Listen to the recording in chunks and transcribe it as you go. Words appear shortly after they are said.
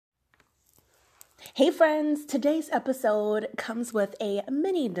Hey friends, today's episode comes with a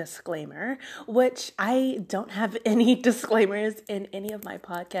mini disclaimer, which I don't have any disclaimers in any of my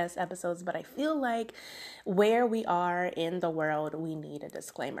podcast episodes, but I feel like where we are in the world, we need a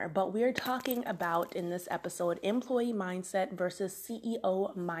disclaimer. But we're talking about in this episode, employee mindset versus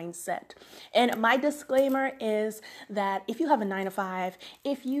CEO mindset. And my disclaimer is that if you have a 9-to-5,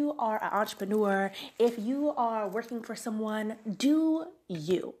 if you are an entrepreneur, if you are working for someone, do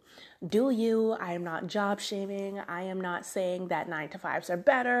you. I am not job shaming. I am not saying that 9-to-5s are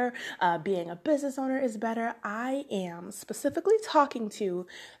better. Being a business owner is better. I am specifically talking to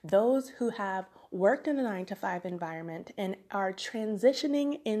those who have worked in a 9-to-5 environment and are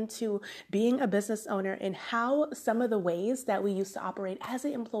transitioning into being a business owner, and how some of the ways that we used to operate as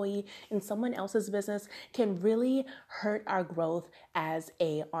an employee in someone else's business can really hurt our growth as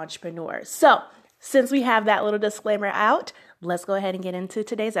an entrepreneur. So, since we have that little disclaimer out, let's go ahead and get into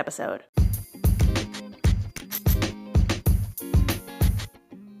today's episode.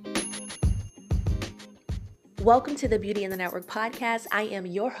 Welcome to the Beauty in the Network podcast. I am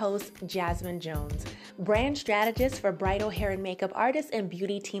your host, Jasmine Jones, brand strategist for bridal hair and makeup artists and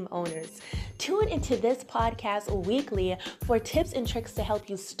beauty team owners. Tune into this podcast weekly for tips and tricks to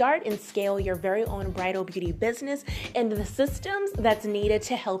help you start and scale your very own bridal beauty business and the systems that's needed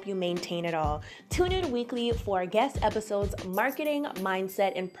to help you maintain it all. Tune in weekly for guest episodes, marketing,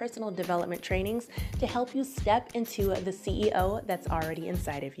 mindset, and personal development trainings to help you step into the CEO that's already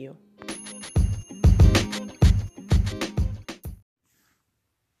inside of you.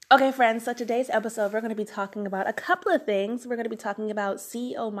 Okay, friends, so today's episode, we're going to be talking about a couple of things. We're going to be talking about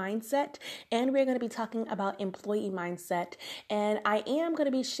CEO mindset, and we're going to be talking about employee mindset. And I am going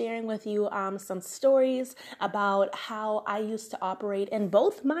to be sharing with you some stories about how I used to operate in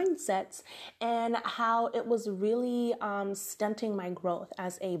both mindsets and how it was really stunting my growth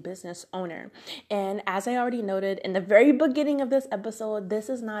as a business owner. And as I already noted in the very beginning of this episode, this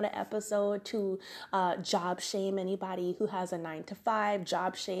is not an episode to job shame anybody who has a 9-to-5,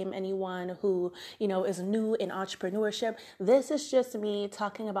 job shame anyone who, is new in entrepreneurship. This is just me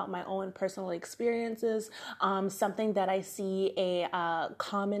talking about my own personal experiences, something that I see a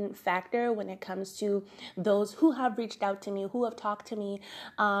common factor when it comes to those who have reached out to me, who have talked to me,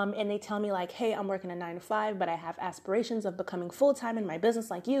 and they tell me like, hey, I'm working a 9-to-5, but I have aspirations of becoming full-time in my business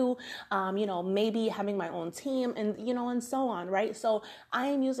like you, maybe having my own team and, and so on, right? So I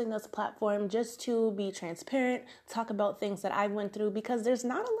am using this platform just to be transparent, talk about things that I went through, because there's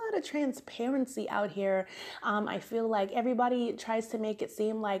not a lot of transparency out here. I feel like everybody tries to make it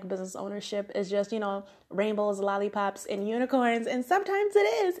seem like business ownership is just, rainbows, lollipops, and unicorns. And sometimes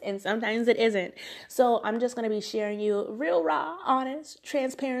it is, and sometimes it isn't. So I'm just going to be sharing you real, raw, honest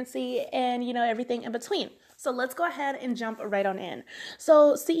transparency and, everything in between. So let's go ahead and jump right on in.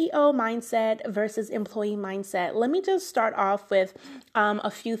 So CEO mindset versus employee mindset. Let me just start off with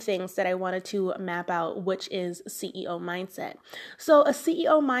a few things that I wanted to map out, which is CEO mindset. So a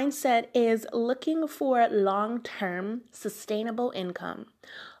CEO mindset is looking for long-term sustainable income.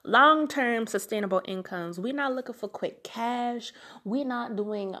 Long-term sustainable incomes. We're not looking for quick cash. We're not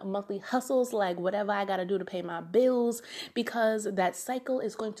doing monthly hustles like whatever I got to do to pay my bills, because that cycle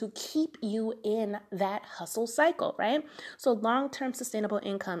is going to keep you in that hustle cycle, right? So long-term sustainable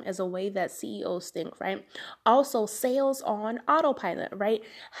income is a way that CEOs think, right? Also, sales on autopilot, right?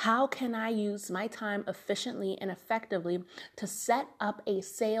 How can I use my time efficiently and effectively to set up a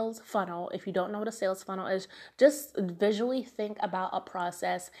sales funnel? If you don't know what a sales funnel is, just visually think about a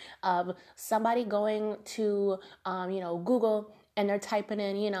process of somebody going to, Google, and they're typing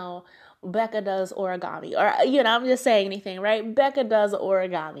in, Becca does origami, or, I'm just saying anything, right? Becca does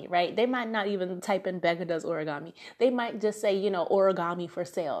origami, right? They might not even type in Becca does origami. They might just say, origami for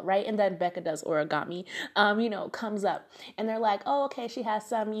sale, right? And then Becca does origami, comes up, and they're like, oh, okay, she has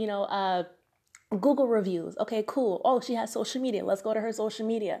some, Google reviews. Okay, cool. Oh, she has social media. Let's go to her social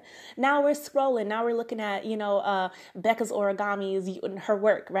media. Now we're scrolling. Now we're looking at, Becca's Origamis and her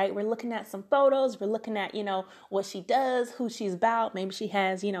work, right? We're looking at some photos. We're looking at, what she does, who she's about. Maybe she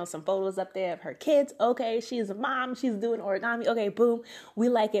has, some photos up there of her kids. Okay, she's a mom. She's doing origami. Okay, boom. We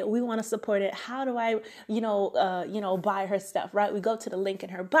like it. We want to support it. How do I, buy her stuff, right? We go to the link in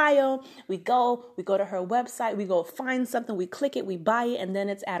her bio. We go to her website. We go find something. We click it. We buy it. And then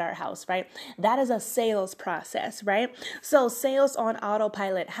it's at our house, right? That is a sales process, right? So sales on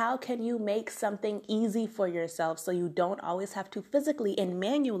autopilot. How can you make something easy for yourself so you don't always have to physically and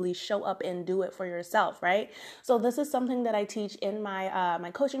manually show up and do it for yourself, right? So this is something that I teach in my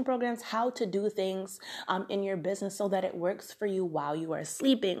my coaching programs, how to do things in your business so that it works for you while you are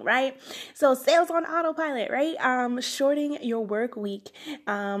sleeping, right? So sales on autopilot, right? Shorting your work week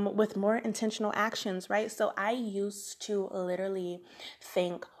with more intentional actions, right? So I used to literally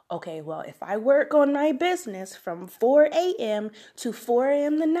think, okay, well, if I work on my business from 4 a.m. to 4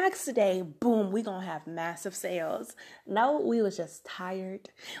 a.m. the next day, boom, we gonna have massive sales. No, we was just tired.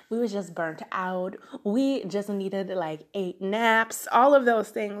 We was just burnt out. We just needed like 8 naps, all of those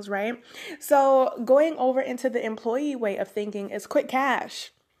things, right? So going over into the employee way of thinking is quick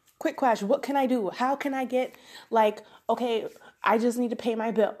cash. Quick cash. What can I do? How can I get okay, I just need to pay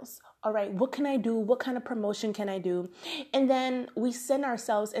my bills. All right, what can I do? What kind of promotion can I do? And then we send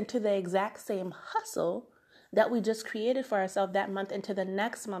ourselves into the exact same hustle that we just created for ourselves that month into the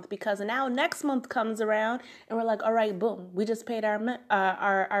next month, because now next month comes around and we're like, all right, boom, we just paid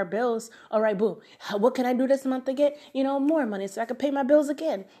our bills. All right, boom, what can I do this month to get, more money so I can pay my bills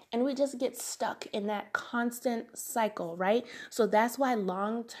again? And we just get stuck in that constant cycle, right? So that's why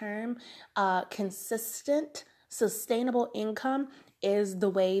long-term, consistent, sustainable income is the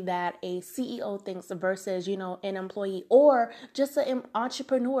way that a CEO thinks versus, an employee or just an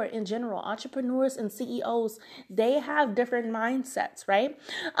entrepreneur in general. Entrepreneurs and CEOs, they have different mindsets, right?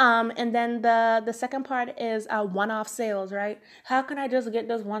 And then the second part is one-off sales, right? How can I just get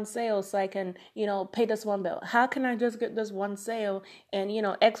this one sale so I can, pay this one bill? How can I just get this one sale and,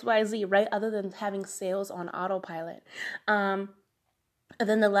 XYZ, right? Other than having sales on autopilot. And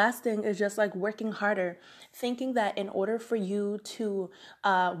then the last thing is just like working harder, thinking that in order for you to,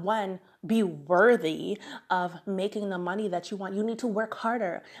 one, be worthy of making the money that you want, you need to work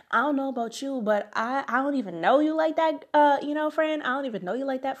harder. I don't know about you, but I don't even know you like that, friend. I don't even know you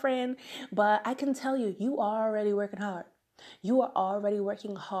like that, friend. But I can tell you, you are already working hard. You are already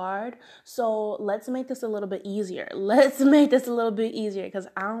working hard. So let's make this a little bit easier. Because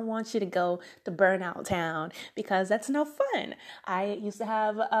I don't want you to go to burnout town, because that's no fun. I used to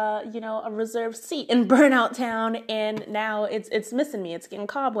have, a reserved seat in burnout town, and now it's missing me. It's getting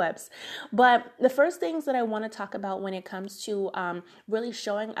cobwebs. But the first things that I want to talk about when it comes to really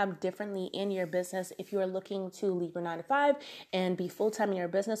showing up differently in your business, if you're looking to leave your 9-to-5 and be full-time in your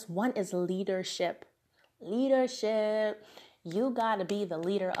business, one is leadership. You got to be the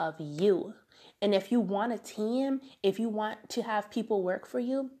leader of you. And if you want a team, if you want to have people work for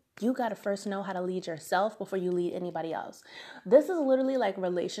you, you got to first know how to lead yourself before you lead anybody else. This is literally like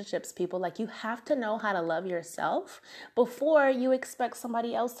relationships, people. Like, you have to know how to love yourself before you expect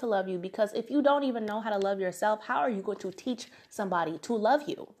somebody else to love you. Because if you don't even know how to love yourself, how are you going to teach somebody to love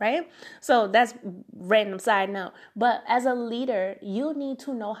you, right? So that's random side note. But as a leader, you need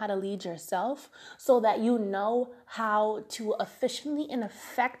to know how to lead yourself so that you know how to efficiently and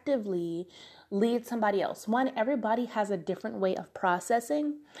effectively lead somebody else. One, everybody has a different way of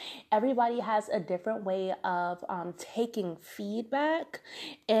processing. Everybody has a different way of taking feedback.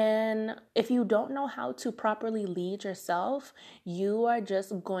 And if you don't know how to properly lead yourself, you are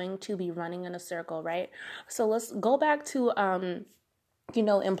just going to be running in a circle, right? So let's go back to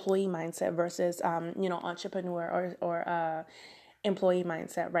employee mindset versus entrepreneur or employee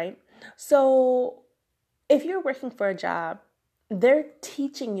mindset, right? So if you're working for a job, they're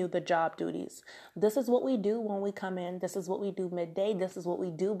teaching you the job duties. This is what we do when we come in. This is what we do midday. This is what we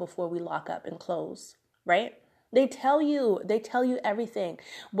do before we lock up and close, right? They tell you everything.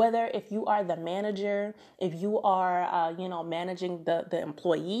 Whether if you are the manager, if you are, managing the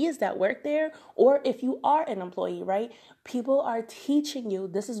employees that work there, or if you are an employee, right? People are teaching you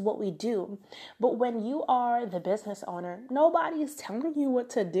this is what we do. But when you are the business owner, nobody is telling you what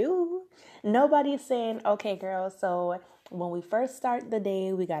to do. Nobody's saying, okay, girl, so when we first start the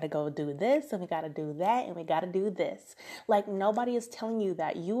day, we got to go do this and we got to do that and we got to do this. Like, nobody is telling you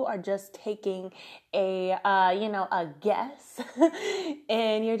that. You are just taking a guess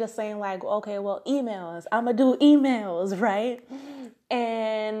and you're just saying like, okay, well, emails, I'm going to do emails, right?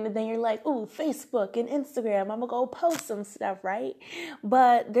 And then you're like, ooh, Facebook and Instagram, I'm going to go post some stuff, right?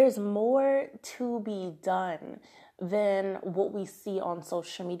 But there's more to be done. than what we see on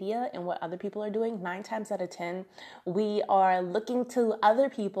social media and what other people are doing. 9 times out of 10, we are looking to other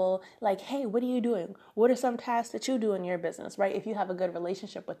people like, hey, what are you doing? What are some tasks that you do in your business, right? If you have a good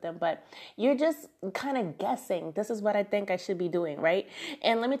relationship with them, but you're just kind of guessing, this is what I think I should be doing, right?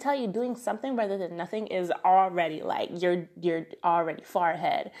 And let me tell you, doing something rather than nothing is already like, you're already far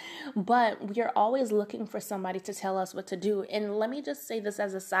ahead. But we're always looking for somebody to tell us what to do. And let me just say this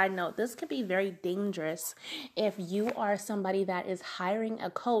as a side note, this could be very dangerous if you are somebody that is hiring a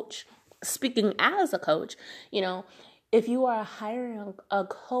coach. Speaking as a coach, if you are hiring a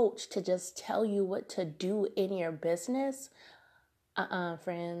coach to just tell you what to do in your business,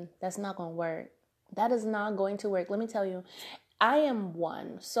 friend, that's not going to work. That is not going to work. Let me tell you, I am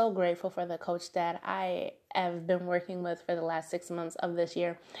so grateful for the coach that I have been working with for the last 6 months of this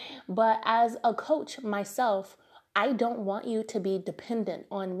year. But as a coach myself, I don't want you to be dependent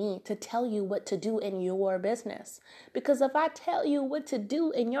on me to tell you what to do in your business. Because if I tell you what to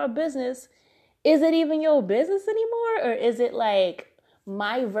do in your business, is it even your business anymore? Or is it like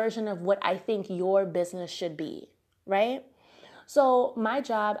my version of what I think your business should be, right? So my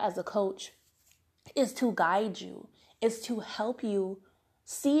job as a coach is to guide you, is to help you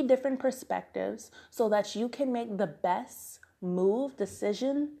see different perspectives so that you can make the best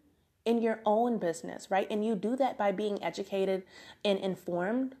decision in your own business, right? And you do that by being educated and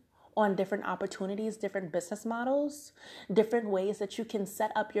informed on different opportunities, different business models, different ways that you can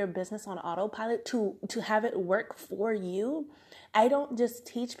set up your business on autopilot to have it work for you. I don't just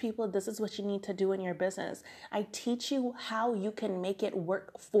teach people this is what you need to do in your business. I teach you how you can make it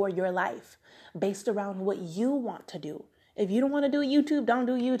work for your life based around what you want to do. If you don't want to do YouTube, don't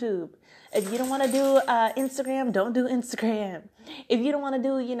do YouTube. If you don't want to do Instagram, don't do Instagram. If you don't want to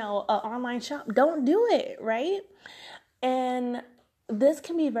do, an online shop, don't do it, right? And this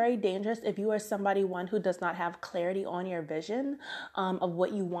can be very dangerous if you are somebody, who does not have clarity on your vision of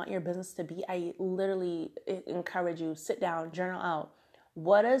what you want your business to be. I literally encourage you, sit down, journal out.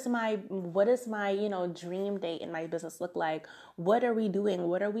 What is my dream date in my business look like? What are we doing?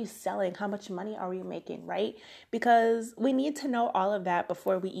 What are we selling? How much money are we making, right? Because we need to know all of that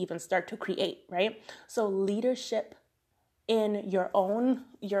before we even start to create, right? So leadership in your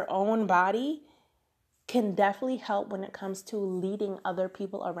own body can definitely help when it comes to leading other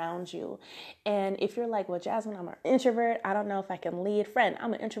people around you. And if you're like, well, Jasmine, I'm an introvert, I don't know if I can lead. Friend,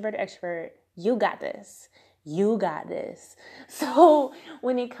 I'm an introvert extrovert. You got this. You got this. So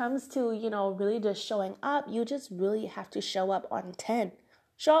when it comes to, really just showing up, you just really have to show up on 10.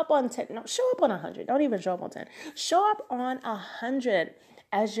 Show up on 10. No, show up on 100. Don't even show up on 10. Show up on 100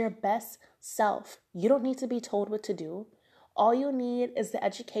 as your best self. You don't need to be told what to do. All you need is the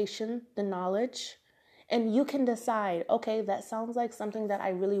education, the knowledge, and you can decide, okay, that sounds like something that I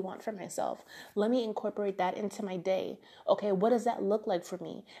really want for myself. Let me incorporate that into my day. Okay, what does that look like for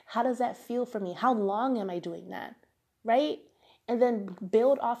me? How does that feel for me? How long am I doing that? Right? And then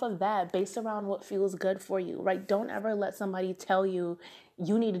build off of that based around what feels good for you, right? Don't ever let somebody tell you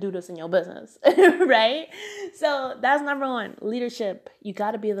you need to do this in your business, right? So that's number one, leadership. You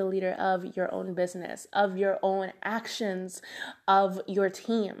got to be the leader of your own business, of your own actions, of your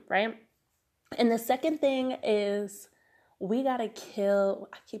team, right? And the second thing is we got to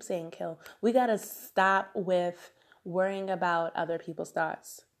we got to stop with worrying about other people's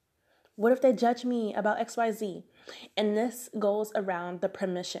thoughts. What if they judge me about XYZ? And this goes around the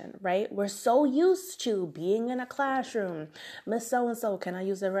permission, right? We're so used to being in a classroom. Miss So-and-so, can I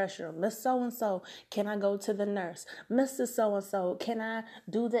use the restroom? Miss So-and-so, can I go to the nurse? Mrs. So-and-so, can I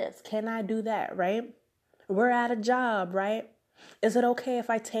do this? Can I do that, right? We're at a job, right? Is it okay if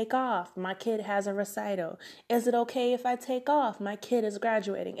I take off? My kid has a recital. Is it okay if I take off? My kid is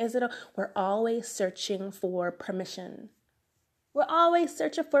graduating. We're always searching for permission. We're always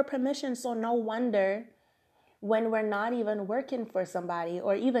searching for permission. So no wonder when we're not even working for somebody,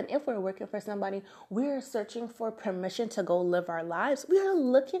 or even if we're working for somebody, we're searching for permission to go live our lives. We are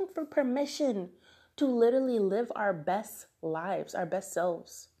looking for permission to literally live our best lives, our best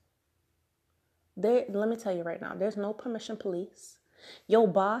selves. Let me tell you right now, there's no permission police. Your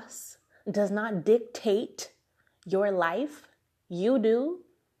boss does not dictate your life. You do.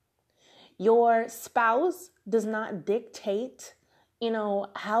 Your spouse does not dictate,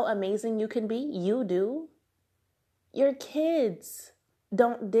 how amazing you can be. You do. Your kids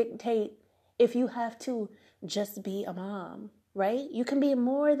don't dictate if you have to just be a mom, right? You can be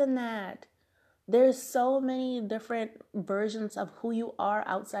more than that. There's so many different versions of who you are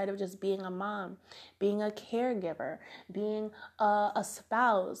outside of just being a mom, being a caregiver, being a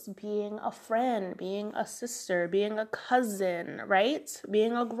spouse, being a friend, being a sister, being a cousin, right?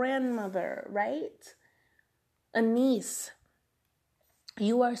 Being a grandmother, right? Anise,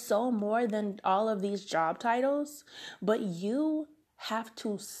 you are so more than all of these job titles, but you have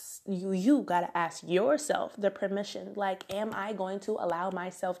to, you got to ask yourself the permission. Like, am I going to allow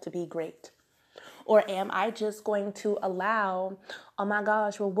myself to be great? Or am I just going to allow, oh my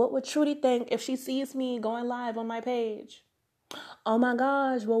gosh, well, what would Trudy think if she sees me going live on my page? Oh my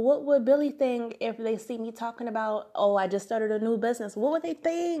gosh, well, what would Billy think if they see me talking about, oh, I just started a new business? What would they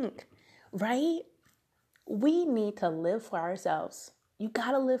think? Right? We need to live for ourselves. You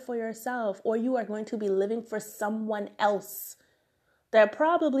got to live for yourself, or you are going to be living for someone else that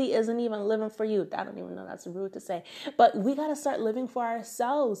probably isn't even living for you. I don't even know, that's rude to say. But we got to start living for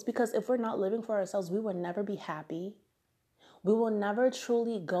ourselves, because if we're not living for ourselves, we will never be happy. We will never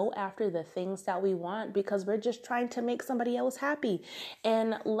truly go after the things that we want, because we're just trying to make somebody else happy.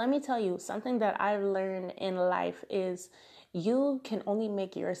 And let me tell you, something that I've learned in life is you can only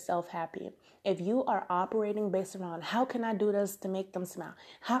make yourself happy. If you are operating based around, how can I do this to make them smile?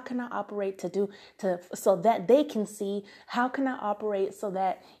 How can I operate so that they can see? How can I operate so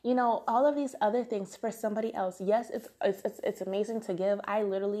that, all of these other things for somebody else? Yes, it's amazing to give. I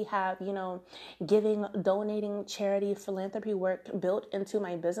literally have, giving, donating, charity, philanthropy work built into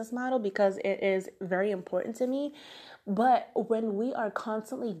my business model, because it is very important to me. But when we are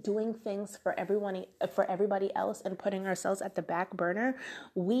constantly doing things for everybody else and putting ourselves at the back burner,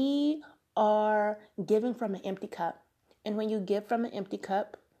 we are giving from an empty cup. And when you give from an empty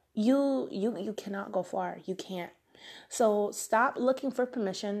cup, you cannot go far. You can't. So stop looking for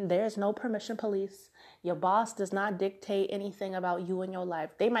permission. There's no permission police. Your boss does not dictate anything about you and your life.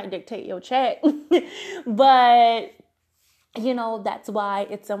 They might dictate your check, but that's why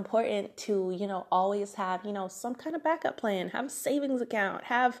it's important to, always have, some kind of backup plan, have a savings account,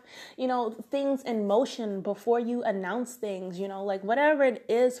 have, things in motion before you announce things, like whatever it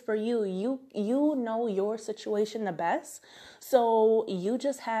is for you, you know your situation the best. So you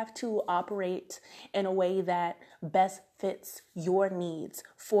just have to operate in a way that best fits your needs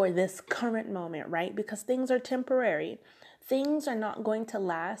for this current moment, right? Because things are temporary. Things are not going to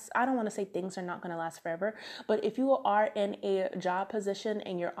last. I don't want to say things are not going to last forever, but if you are in a job position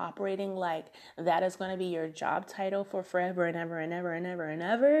and you're operating like that is going to be your job title for forever and ever and ever and ever and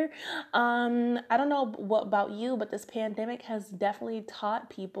ever, I don't know what about you, but this pandemic has definitely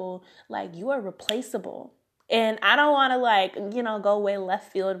taught people like you are replaceable. And I don't want to go way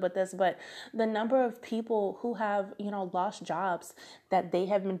left field with this, but the number of people who have, lost jobs that they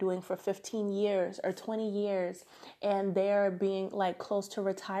have been doing for 15 years or 20 years, and they're being close to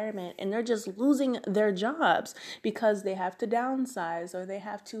retirement, and they're just losing their jobs because they have to downsize, or they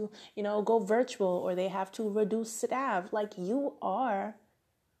have to, go virtual, or they have to reduce staff. You are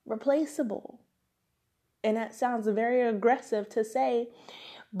replaceable. And that sounds very aggressive to say,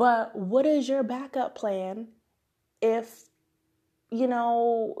 but what is your backup plan? If,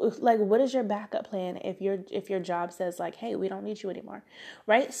 what is your backup plan if your job says hey, we don't need you anymore,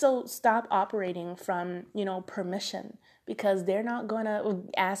 right? So stop operating from, permission, because they're not going to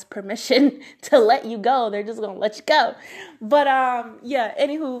ask permission to let you go. They're just going to let you go. But,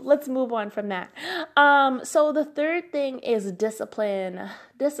 anywho, let's move on from that. So the third thing is discipline.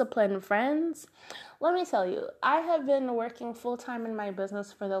 Discipline, friends. Let me tell you, I have been working full-time in my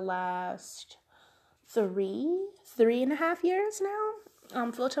business for the last 3.5 years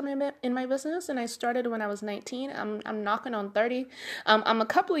now. Full-time in my business, and I started when I was 19. I'm knocking on 30. I'm a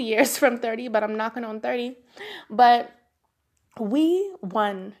couple of years from 30, but I'm knocking on 30. But we,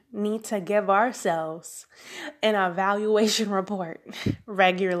 need to give ourselves an evaluation report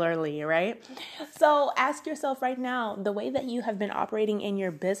regularly, right? So ask yourself right now, the way that you have been operating in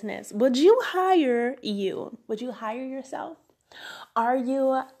your business, would you hire you? Would you hire yourself? Are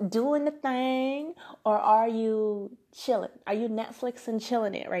you doing the thing, or are you chilling? Are you Netflix and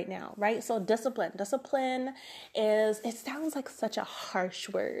chilling it right now, right? So discipline. Discipline it sounds like such a harsh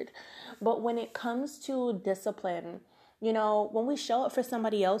word, but when it comes to discipline, when we show up for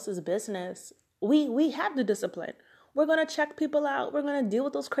somebody else's business, we have the discipline. We're going to check people out. We're going to deal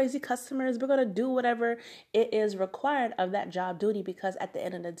with those crazy customers. We're going to do whatever it is required of that job duty, because at the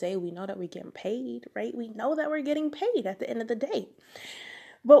end of the day, we know that we're getting paid, right? We know that we're getting paid at the end of the day.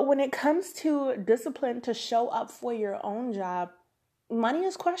 But when it comes to discipline to show up for your own job, money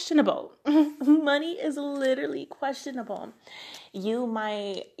is questionable. Money is literally questionable. You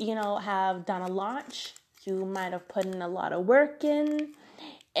might, have done a launch. You might have put in a lot of work in,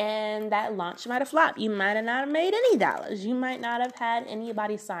 and that launch might have flopped. You might have not made any dollars. You might not have had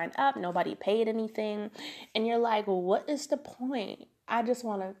anybody sign up. Nobody paid anything. And you're like, well, what is the point? I just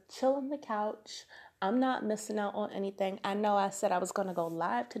want to chill on the couch. I'm not missing out on anything. I know I said I was going to go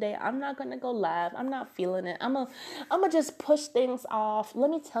live today. I'm not going to go live. I'm not feeling it. I'm gonna just push things off. Let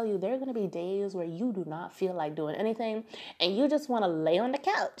me tell you, there are going to be days where you do not feel like doing anything and you just want to lay on the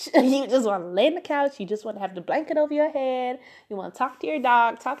couch. You just want to lay on the couch. You just want to have the blanket over your head. You want to talk to your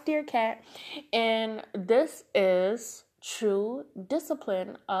dog, talk to your cat. And this is true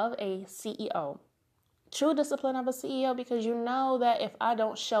discipline of a CEO. True discipline of a CEO, because you know that if I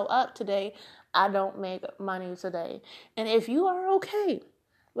don't show up today, I don't make money today. And if you are okay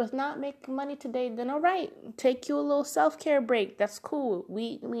with not making money today, then all right, take you a little self-care break. That's cool.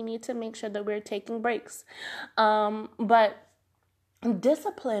 We need to make sure that we're taking breaks. But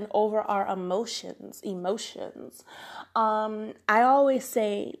discipline over our emotions. I always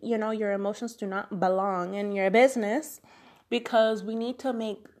say, your emotions do not belong in your business, because we need to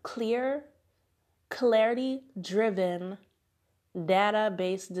make clarity-driven,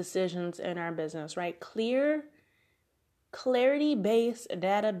 data-based decisions in our business, right? Clarity-based,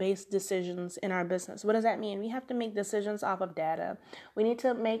 data-based decisions in our business. What does that mean? We have to make decisions off of data. We need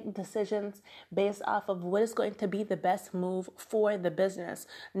to make decisions based off of what is going to be the best move for the business,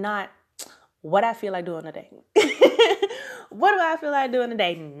 not what I feel like doing today. What do I feel like doing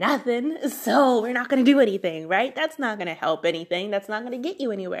today? Nothing. So we're not going to do anything, right? That's not going to help anything. That's not going to get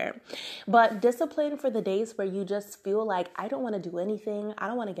you anywhere. But discipline for the days where you just feel like, I don't want to do anything. I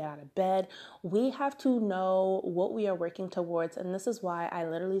don't want to get out of bed. We have to know what we are working towards. And this is why I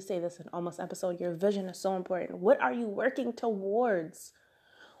literally say this in almost episode. Your vision is so important. What are you working towards?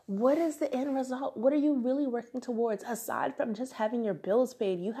 What is the end result? What are you really working towards? Aside from just having your bills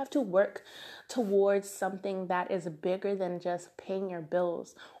paid, you have to work towards something that is bigger than just paying your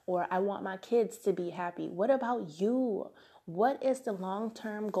bills, or I want my kids to be happy. What about you? What is the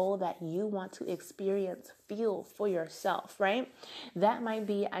long-term goal that you want to feel for yourself, right? That might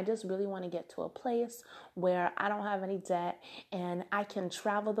be, I just really want to get to a place where I don't have any debt and I can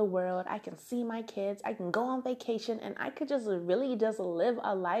travel the world. I can see my kids. I can go on vacation and I could just really just live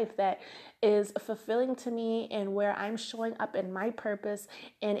a life that is fulfilling to me and where I'm showing up in my purpose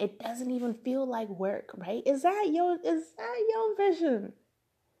and it doesn't even feel like work, right? Is that your vision?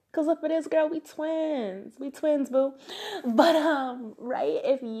 Because if it is, girl, we twins, boo. But, right,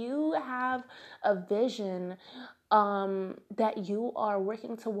 if you have a vision that you are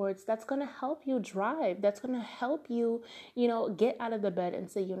working towards, that's going to help you drive. That's going to help you, get out of the bed and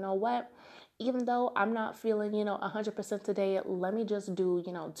say, you know what? Even though I'm not feeling, 100% today, let me just do,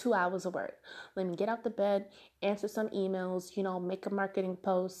 2 hours of work. Let me get out the bed, answer some emails, make a marketing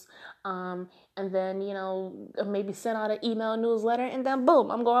post, and then, maybe send out an email newsletter, and then boom,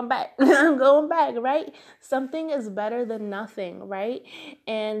 I'm going back. I'm going back, right? Something is better than nothing, right?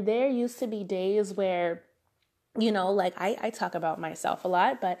 And there used to be days where, like I talk about myself a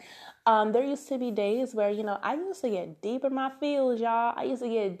lot, but there used to be days where, I used to get deep in my feels, y'all. I used to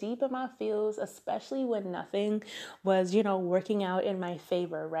get deep in my feels, especially when nothing was, working out in my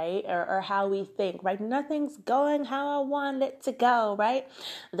favor, right? Or how we think, right? Nothing's going how I want it to go, right?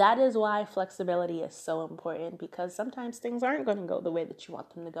 That is why flexibility is so important, because sometimes things aren't going to go the way that you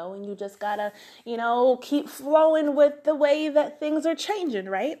want them to go. And you just gotta, keep flowing with the way that things are changing,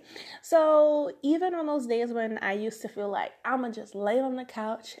 right? So even on those days when I used to feel like I'm gonna just lay on the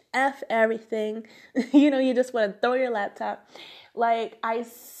couch, F everything, you just want to throw your laptop. Like, I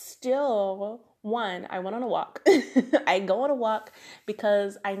went on a walk. I go on a walk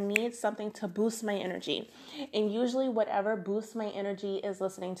because I need something to boost my energy. And usually whatever boosts my energy is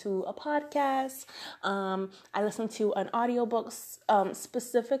listening to a podcast. I listen to an audiobook.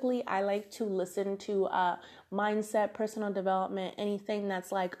 Specifically, I like to listen to mindset, personal development, anything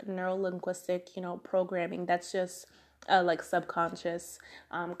that's like neuro-linguistic, programming. That's just like subconscious,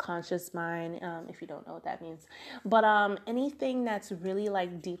 conscious mind, if you don't know what that means. But anything that's really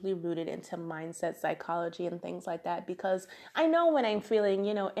like deeply rooted into mindset, psychology, and things like that, because I know when I'm feeling,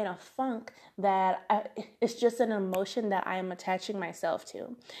 in a funk, that it's just an emotion that I am attaching myself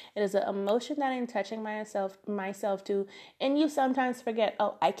to. It is an emotion that I'm attaching myself to, and you sometimes forget,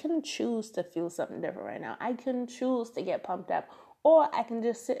 oh, I can choose to feel something different right now. I can choose to get pumped up, or I can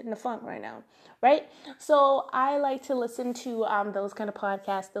just sit in the funk right now, right? So I like to listen to those kind of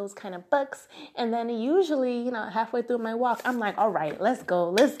podcasts, those kind of books, and then usually, halfway through my walk, I'm like, all right, let's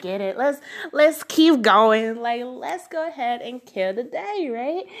go, let's get it, let's keep going, like, let's go ahead and kill the day,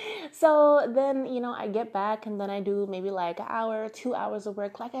 right? So then, I get back, and then I do maybe like an hour, 2 hours of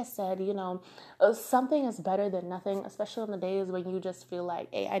work. Like I said, something is better than nothing, especially on the days when you just feel like,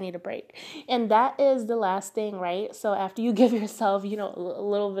 hey, I need a break. And that is the last thing, right? So after you give yourself yourself, a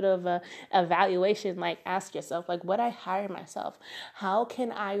little bit of a evaluation. Like, ask yourself, like, would I hire myself? How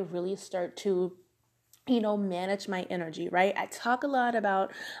can I really start to manage my energy, right? I talk a lot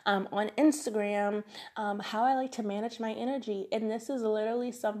about on Instagram how I like to manage my energy. And this is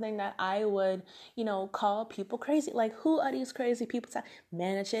literally something that I would, call people crazy. Like, who are these crazy people?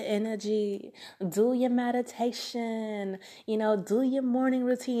 Manage your energy, do your meditation, do your morning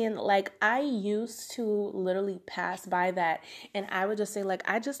routine. Like, I used to literally pass by that. And I would just say, like,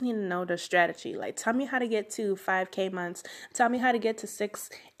 I just need to know the strategy. Like, tell me how to get to 5K months. Tell me how to get to 6,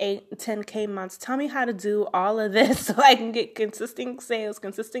 8, 10K months. Tell me how to do all of this so I can get consistent sales,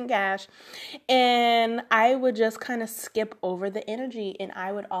 consistent cash. And I would just kind of skip over the energy, and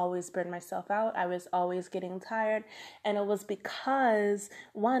I would always burn myself out. I was always getting tired. And it was because,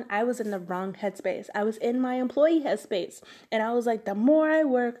 one, I was in the wrong headspace. I was in my employee headspace. And I was like, the more I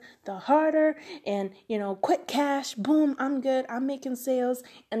work, the harder, and, quick cash, boom, I'm good. I'm making sales.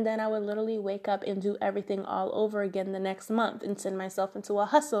 And then I would literally wake up and do everything all over again the next month and send myself into a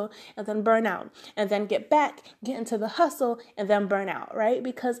hustle and then burn out and then get into the hustle and then burn out, right?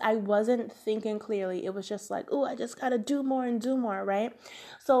 Because I wasn't thinking clearly. It was just like, oh, I just got to do more and do more, right?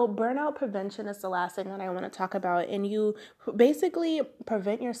 So burnout prevention is the last thing that I want to talk about. And you basically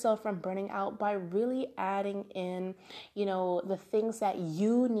prevent yourself from burning out by really adding in, the things that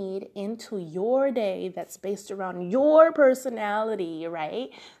you need into your day that's based around your personality, right?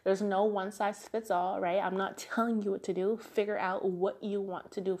 There's no one size fits all, right? I'm not telling you what to do. Figure out what you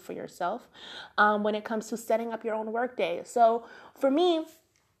want to do for yourself when it comes to setting up your own workday. So for me,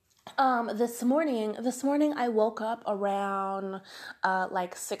 this morning I woke up around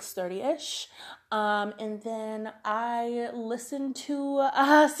like 6:30ish. And then I listened to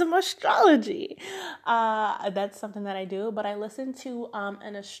some astrology. That's something that I do, but I listened to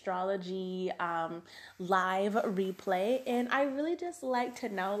an astrology live replay, and I really just like to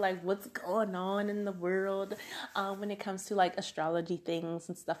know like what's going on in the world when it comes to like astrology things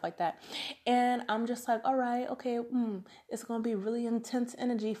and stuff like that. And I'm just like, all right, okay, it's gonna be really intense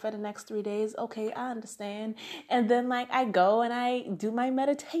energy for the next 3 days. Okay, I understand. And then like I go and I do my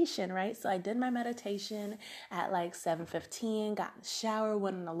meditation, right? So I did my meditation at like 7:15, got in the shower,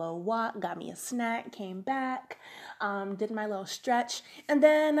 went on a little walk, got me a snack, came back, did my little stretch, and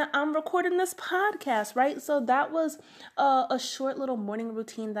then I'm recording this podcast, right? So that was a short little morning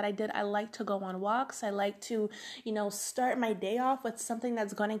routine that I did. I like to go on walks. I like to, start my day off with something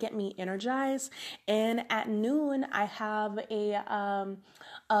that's going to get me energized. And at noon, I have a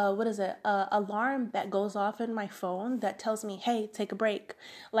alarm that goes off in my phone that tells me, hey, take a break.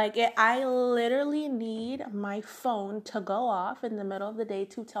 Like I literally need my phone to go off in the middle of the day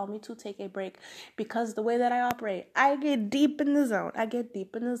to tell me to take a break, because the way that I operate, I get deep in the zone.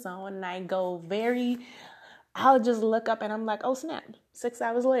 And I go I'll just look up and I'm like, oh snap, 6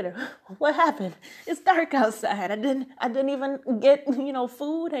 hours later, what happened? It's dark outside. I didn't even get,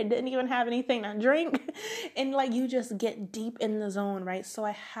 food. I didn't even have anything to drink. And like, you just get deep in the zone, right? So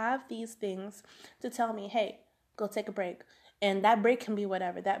I have these things to tell me, hey, go take a break. And that break can be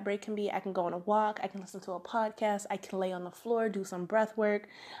whatever. That break can be, I can go on a walk, I can listen to a podcast, I can lay on the floor, do some breath work,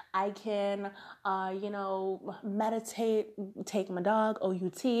 I can, meditate, take my dog,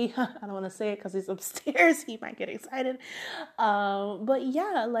 OUT. I don't want to say it because he's upstairs. He might get excited. But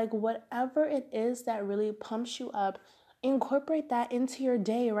yeah, like whatever it is that really pumps you up, incorporate that into your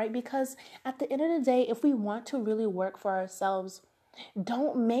day, right? Because at the end of the day, if we want to really work for ourselves,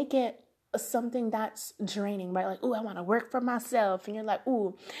 don't make it something that's draining, right? Like, oh, I want to work for myself. And you're like,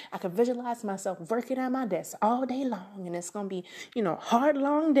 oh, I can visualize myself working at my desk all day long. And it's going to be, hard,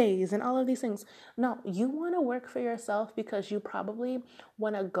 long days and all of these things. No, you want to work for yourself because you probably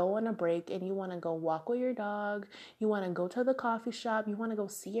want to go on a break and you want to go walk with your dog. You want to go to the coffee shop. You want to go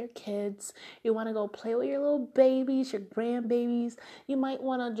see your kids. You want to go play with your little babies, your grandbabies. You might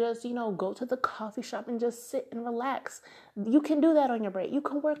want to just, go to the coffee shop and just sit and relax. You can do that on your break. You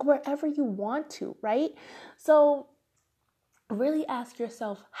can work wherever you want to, right? So really ask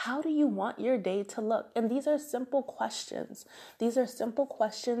yourself, how do you want your day to look? And these are simple questions.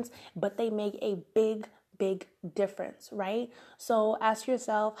 But they make a big difference, right? So ask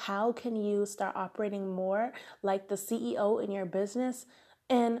yourself, how can you start operating more like the CEO in your business?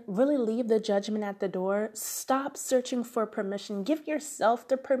 And really leave the judgment at the door. Stop searching for permission. Give yourself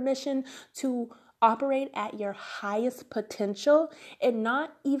the permission to operate at your highest potential and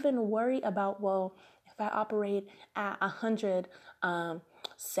not even worry about, well, if I operate at 100,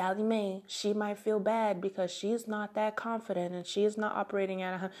 Sally Mae, she might feel bad because she's not that confident and she's not operating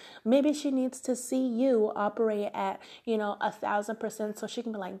at 100. Maybe she needs to see you operate at, 1,000% so she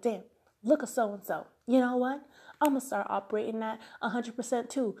can be like, damn, look at so-and-so. You know what? I'm going to start operating at 100%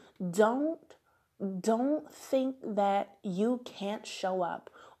 too. Don't think that you can't show up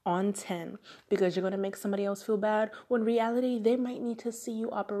on 10 because you're going to make somebody else feel bad, when in reality they might need to see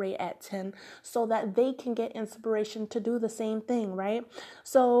you operate at 10 so that they can get inspiration to do the same thing, right?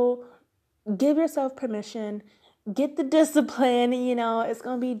 So give yourself permission. Get the discipline. It's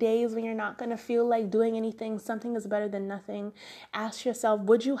going to be days when you're not going to feel like doing anything. Something is better than nothing. Ask yourself,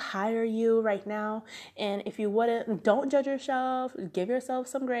 would you hire you right now? And if you wouldn't, don't judge yourself. Give yourself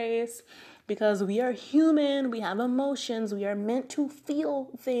some grace, because we are human. We have emotions. We are meant to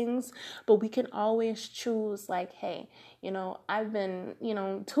feel things, but we can always choose like, hey, I've been,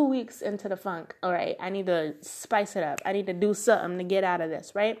 2 weeks into the funk. All right, I need to spice it up. I need to do something to get out of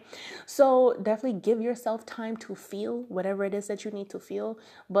this, right? So definitely give yourself time to feel whatever it is that you need to feel,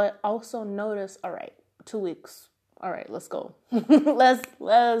 but also notice, all right, 2 weeks. All right, let's go. let's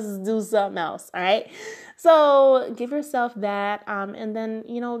do something else. All right. So give yourself that, and then,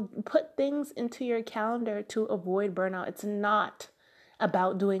 put things into your calendar to avoid burnout. It's not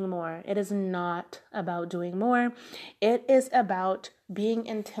about doing more. It is not about doing more. It is about being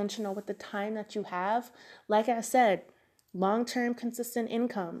intentional with the time that you have. Like I said, long-term consistent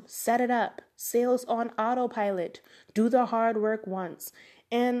income, set it up, sales on autopilot, do the hard work once.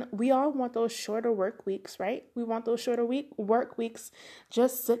 And we all want those shorter work weeks, right? We want those shorter work weeks.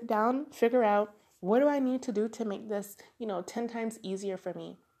 Just sit down, figure out, what do I need to do to make this, 10 times easier for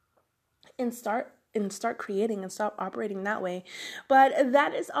me? And start creating and stop operating that way. But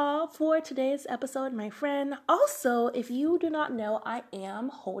that is all for today's episode, my friend. Also, if you do not know, I am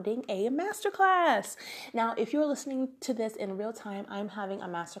holding a masterclass. Now, if you're listening to this in real time, I'm having a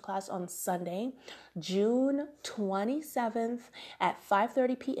masterclass on Sunday, June 27th at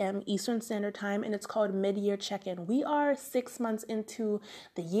 5:30 p.m. Eastern Standard Time, and it's called Mid-Year Check-In. We are 6 months into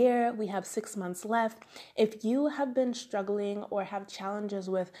the year. We have 6 months left. If you have been struggling or have challenges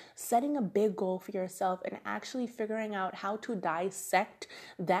with setting a big goal for yourself and actually figuring out how to dissect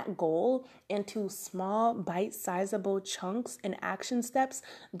that goal into small, bite-sizable chunks and action steps,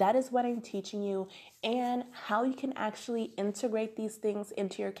 that is what I'm teaching you, and how you can actually integrate these things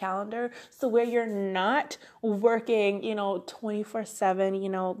into your calendar so where you're not working,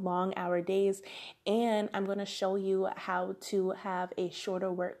 24/7, long hour days. And I'm going to show you how to have a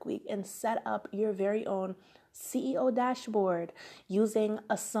shorter work week and set up your very own CEO dashboard using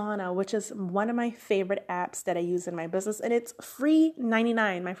Asana, which is one of my favorite apps that I use in my business. And it's free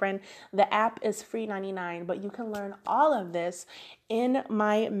 99, my friend. The app is free 99, but you can learn all of this in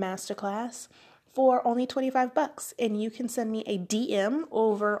my masterclass for only $25. And you can send me a DM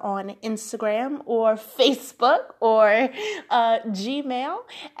over on Instagram or Facebook or Gmail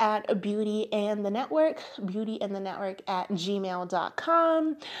at beautyandthenetwork at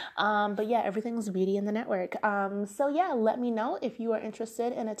everything's Beauty in the Network. Let me know if you are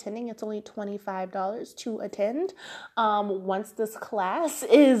interested in attending. It's only $25 to attend. Once this class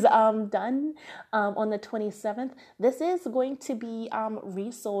is done on the 27th, this is going to be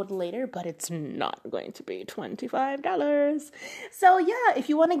resold later, but it's not going to be $25. So if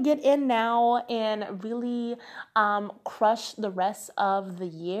you want to get in now and really crush the rest of the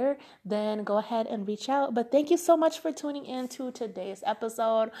year, then go ahead and reach out. But thank you so much for tuning in to today's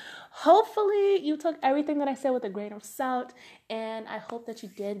episode. Hopefully you took everything that I said with a grain of salt, and I hope that you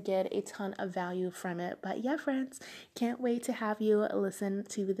did get a ton of value from it. But friends, can't wait to have you listen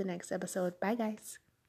to the next episode. Bye, guys.